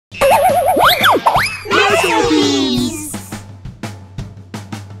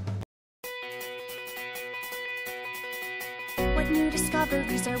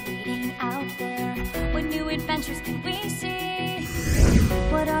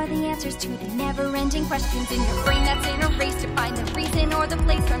answers to the never-ending questions in your brain that's in a race to find the reason or the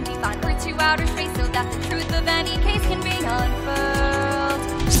place from defined word to outer space, so that the truth of any case can be unfurled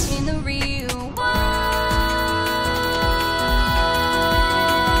in the real world.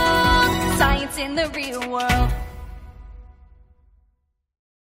 Science in the real world.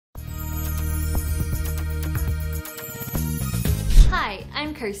 Hi,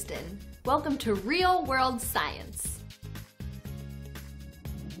 I'm Kirsten. Welcome to Real World Science.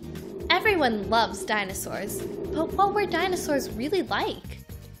 Everyone loves dinosaurs, but what were dinosaurs really like?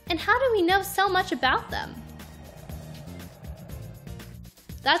 And how do we know so much about them?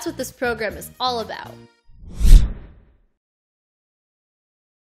 That's what this program is all about.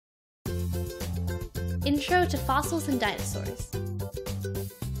 Intro to fossils and dinosaurs.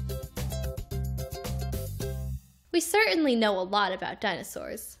 We certainly know a lot about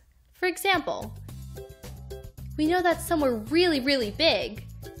dinosaurs. For example, we know that some were really, really big,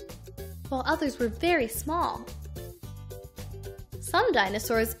 while others were very small. Some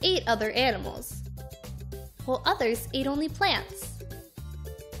dinosaurs ate other animals, while others ate only plants.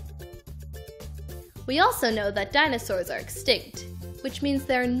 We also know that dinosaurs are extinct, which means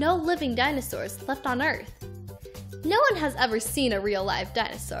there are no living dinosaurs left on Earth. No one has ever seen a real live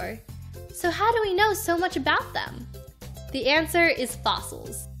dinosaur, so how do we know so much about them? The answer is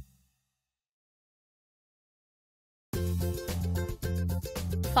fossils.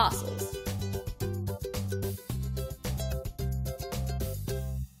 Fossils.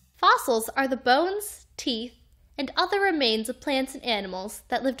 Fossils are the bones, teeth, and other remains of plants and animals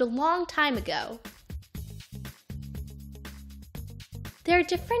that lived a long time ago. There are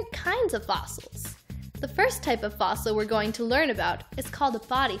different kinds of fossils. The first type of fossil we're going to learn about is called a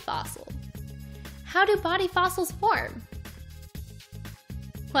body fossil. How do body fossils form?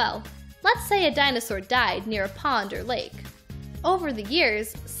 Well, let's say a dinosaur died near a pond or lake. Over the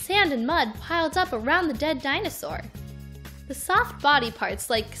years, sand and mud piled up around the dead dinosaur. The soft body parts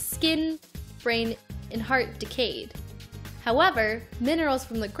like skin, brain, and heart decayed. However, minerals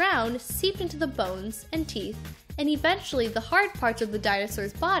from the ground seeped into the bones and teeth, and eventually the hard parts of the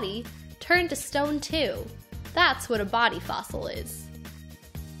dinosaur's body turned to stone too. That's what a body fossil is.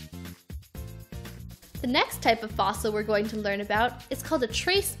 The next type of fossil we're going to learn about is called a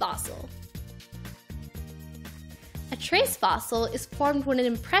trace fossil. A trace fossil is formed when an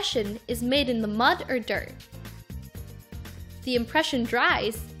impression is made in the mud or dirt. The impression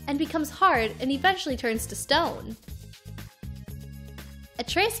dries and becomes hard and eventually turns to stone. A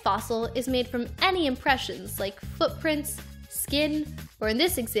trace fossil is made from any impressions like footprints, skin, or in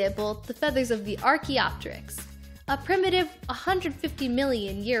this example, the feathers of the Archaeopteryx, a primitive 150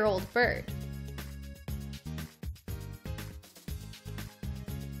 million year old bird.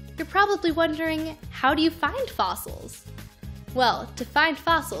 You're probably wondering, how do you find fossils? Well, to find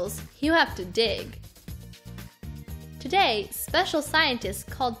fossils, you have to dig. Today, special scientists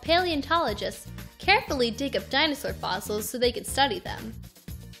called paleontologists carefully dig up dinosaur fossils so they can study them.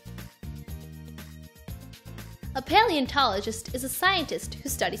 A paleontologist is a scientist who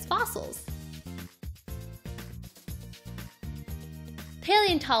studies fossils.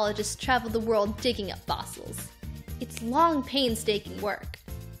 Paleontologists travel the world digging up fossils. It's long, painstaking work.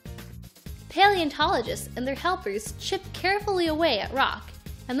 Paleontologists and their helpers chip carefully away at rock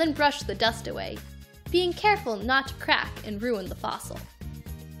and then brush the dust away, being careful not to crack and ruin the fossil.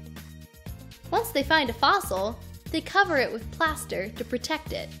 Once they find a fossil, they cover it with plaster to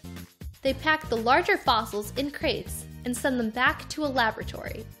protect it. They pack the larger fossils in crates and send them back to a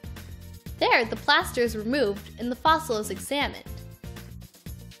laboratory. There, the plaster is removed and the fossil is examined.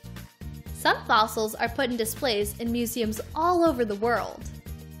 Some fossils are put in displays in museums all over the world.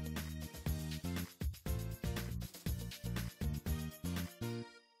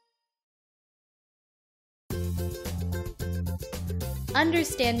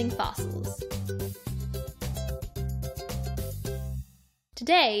 Understanding fossils.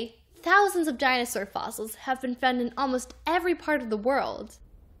 Today, thousands of dinosaur fossils have been found in almost every part of the world.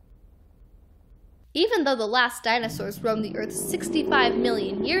 Even though the last dinosaurs roamed the Earth 65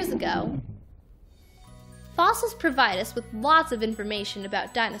 million years ago, fossils provide us with lots of information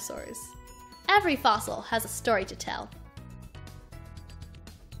about dinosaurs. Every fossil has a story to tell.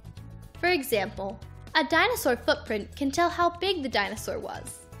 For example, a dinosaur footprint can tell how big the dinosaur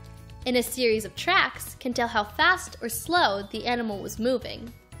was, and a series of tracks can tell how fast or slow the animal was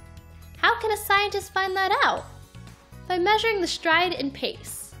moving. How can a scientist find that out? By measuring the stride and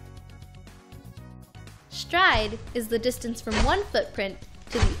pace. Stride is the distance from one footprint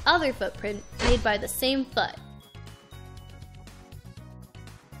to the other footprint made by the same foot.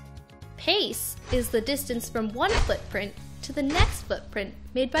 Pace is the distance from one footprint to the next footprint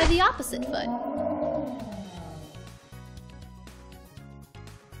made by the opposite foot.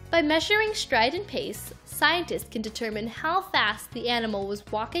 By measuring stride and pace, scientists can determine how fast the animal was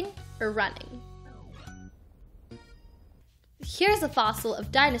walking or running. Here's a fossil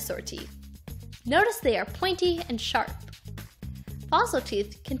of dinosaur teeth. Notice they are pointy and sharp. Fossil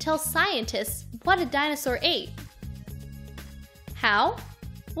teeth can tell scientists what a dinosaur ate. How?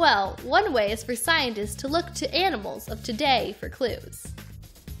 Well, one way is for scientists to look to animals of today for clues.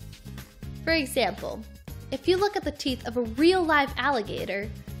 For example, if you look at the teeth of a real live alligator,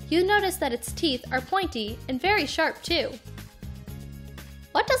 you notice that its teeth are pointy and very sharp too.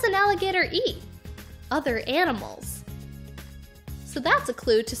 What does an alligator eat? Other animals. So that's a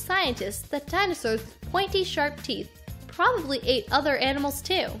clue to scientists that dinosaurs with pointy, sharp teeth probably ate other animals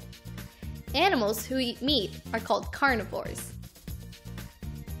too. Animals who eat meat are called carnivores.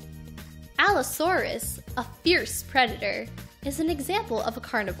 Allosaurus, a fierce predator, is an example of a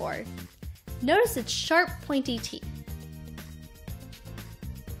carnivore. Notice its sharp, pointy teeth.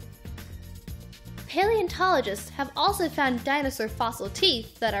 Paleontologists have also found dinosaur fossil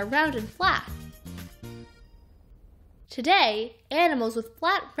teeth that are round and flat. Today, animals with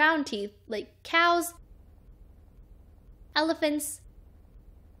flat, round teeth like cows, elephants,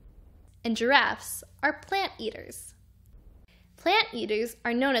 and giraffes are plant eaters. Plant eaters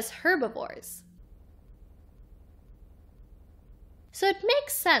are known as herbivores. So it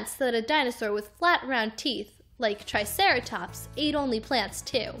makes sense that a dinosaur with flat, round teeth, like Triceratops, ate only plants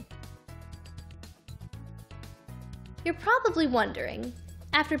too. You're probably wondering,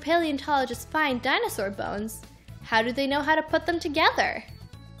 after paleontologists find dinosaur bones, how do they know how to put them together?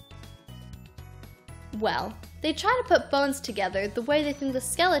 Well, they try to put bones together the way they think the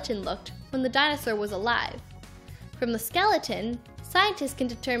skeleton looked when the dinosaur was alive. From the skeleton, scientists can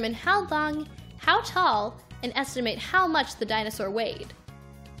determine how long, how tall, and estimate how much the dinosaur weighed.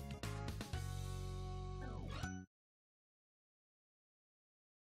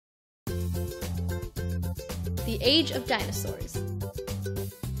 The age of dinosaurs.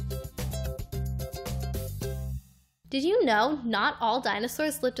 Did you know not all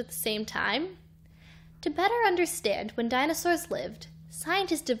dinosaurs lived at the same time? To better understand when dinosaurs lived,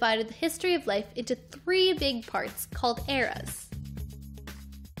 scientists divided the history of life into 3 big parts called eras.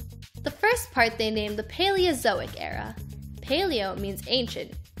 The first part they named the Paleozoic era. Paleo means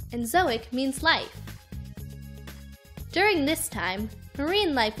ancient, and zoic means life. During this time,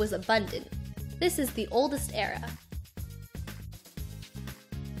 marine life was abundant. This is the oldest era.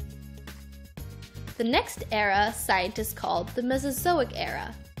 The next era scientists called the Mesozoic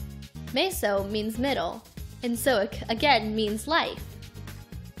era. Meso means middle, and zoic again means life.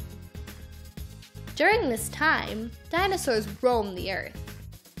 During this time, dinosaurs roamed the earth.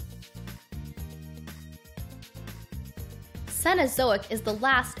 Cenozoic is the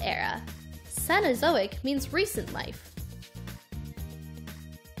last era. Cenozoic means recent life.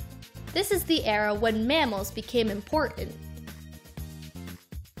 This is the era when mammals became important.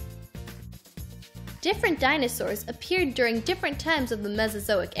 Different dinosaurs appeared during different times of the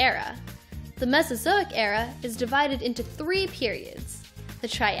Mesozoic era. The Mesozoic era is divided into 3 periods: the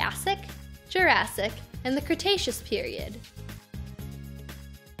Triassic, Jurassic, and the Cretaceous period.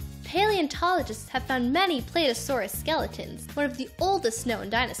 Paleontologists have found many Platosaurus skeletons, one of the oldest known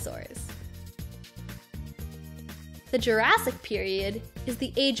dinosaurs. The Jurassic period is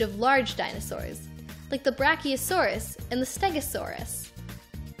the age of large dinosaurs, like the Brachiosaurus and the Stegosaurus.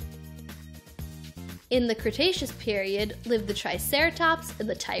 In the Cretaceous period lived the Triceratops and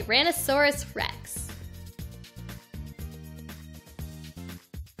the Tyrannosaurus rex.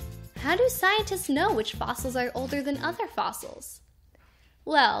 How do scientists know which fossils are older than other fossils?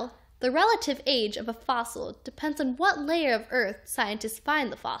 Well, the relative age of a fossil depends on what layer of Earth scientists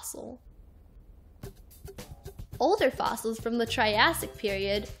find the fossil. Older fossils from the Triassic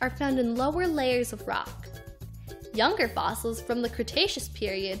period are found in lower layers of rock. Younger fossils from the Cretaceous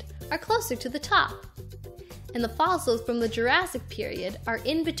period are closer to the top, and the fossils from the Jurassic period are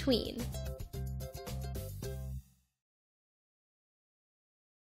in between.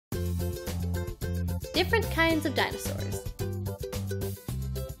 Different kinds of dinosaurs.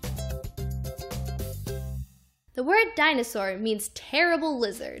 The word dinosaur means terrible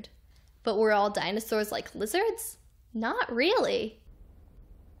lizard, but were all dinosaurs like lizards? Not really.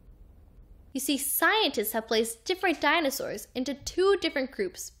 You see, scientists have placed different dinosaurs into 2 different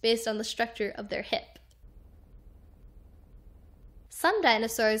groups based on the structure of their hip. Some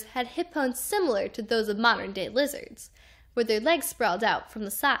dinosaurs had hip bones similar to those of modern-day lizards, where their legs sprawled out from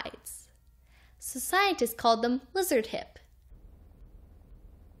the sides. So scientists called them lizard hip.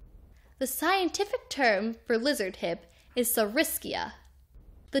 The scientific term for lizard hip is Saurischia.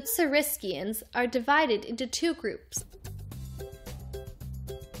 The Saurischians are divided into two groups.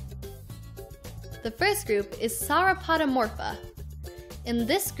 The first group is Sauropodomorpha. In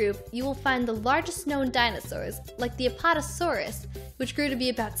this group, you will find the largest known dinosaurs, like the Apatosaurus, which grew to be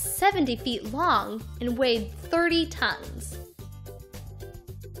about 70 feet long and weighed 30 tons.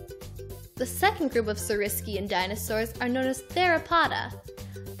 The second group of Saurischian dinosaurs are known as Theropoda.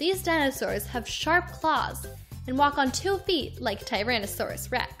 These dinosaurs have sharp claws and walk on 2 feet like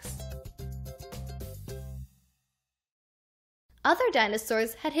Tyrannosaurus rex. Other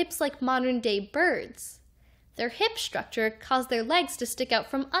dinosaurs had hips like modern-day birds. Their hip structure caused their legs to stick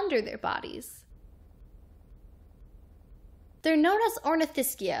out from under their bodies. They're known as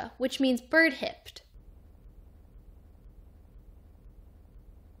Ornithischia, which means bird-hipped.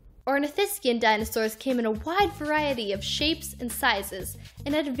 Ornithischian dinosaurs came in a wide variety of shapes and sizes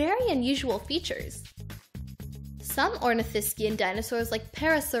and had very unusual features. Some Ornithischian dinosaurs, like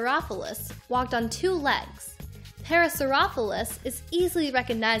Parasaurolophus, walked on 2 legs. Parasaurolophus is easily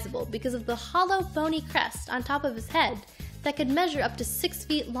recognizable because of the hollow, bony crest on top of his head that could measure up to 6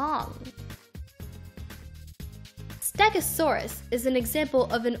 feet long. Stegosaurus is an example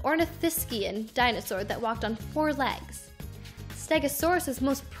of an Ornithischian dinosaur that walked on 4 legs. Stegosaurus's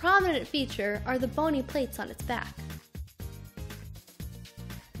most prominent feature are the bony plates on its back.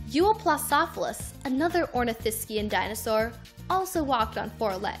 Euoplosophilus, another Ornithischian dinosaur, also walked on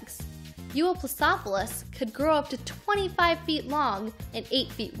 4 legs. Euoplosophilus could grow up to 25 feet long and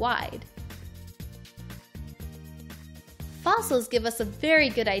 8 feet wide. Fossils give us a very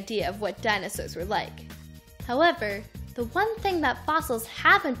good idea of what dinosaurs were like. However, the one thing that fossils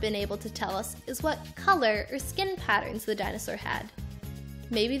haven't been able to tell us is what color or skin patterns the dinosaur had.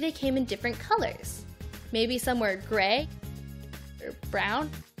 Maybe they came in different colors. Maybe some were gray, or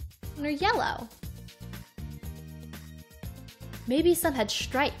brown, or yellow. Maybe some had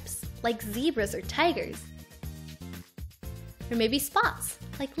stripes, like zebras or tigers. Or maybe spots,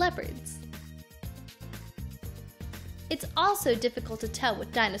 like leopards. It's also difficult to tell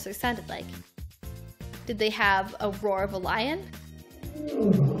what dinosaurs sounded like. Did they have a roar of a lion?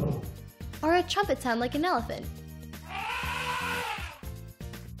 Or a trumpet sound like an elephant?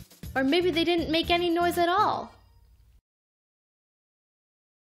 Or maybe they didn't make any noise at all.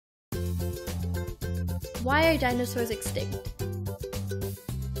 Why are dinosaurs extinct?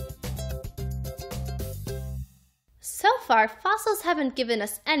 So far, fossils haven't given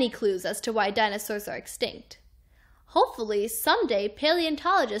us any clues as to why dinosaurs are extinct. Hopefully, someday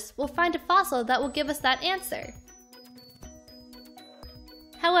paleontologists will find a fossil that will give us that answer.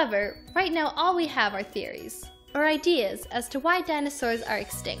 However, right now all we have are theories, or ideas as to why dinosaurs are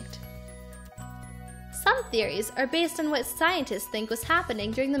extinct. Some theories are based on what scientists think was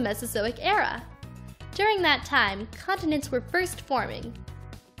happening during the Mesozoic era. During that time, continents were first forming,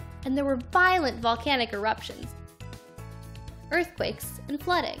 and there were violent volcanic eruptions, earthquakes, and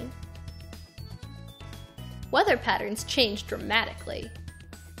flooding. Weather patterns changed dramatically.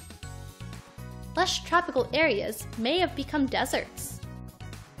 Lush tropical areas may have become deserts.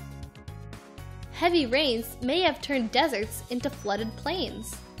 Heavy rains may have turned deserts into flooded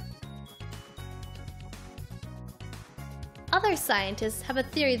plains. Other scientists have a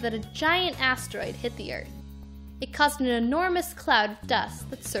theory that a giant asteroid hit the Earth. It caused an enormous cloud of dust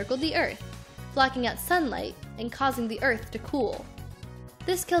that circled the Earth, blocking out sunlight and causing the Earth to cool.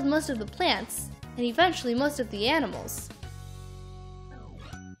 This killed most of the plants, and eventually most of the animals.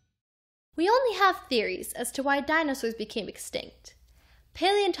 We only have theories as to why dinosaurs became extinct.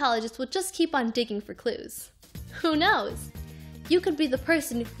 Paleontologists will just keep on digging for clues. Who knows? You could be the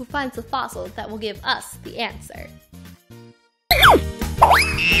person who finds the fossil that will give us the answer.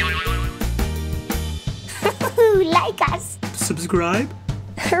 Like us. Subscribe.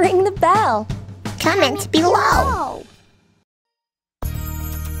 Ring the bell. Comment below.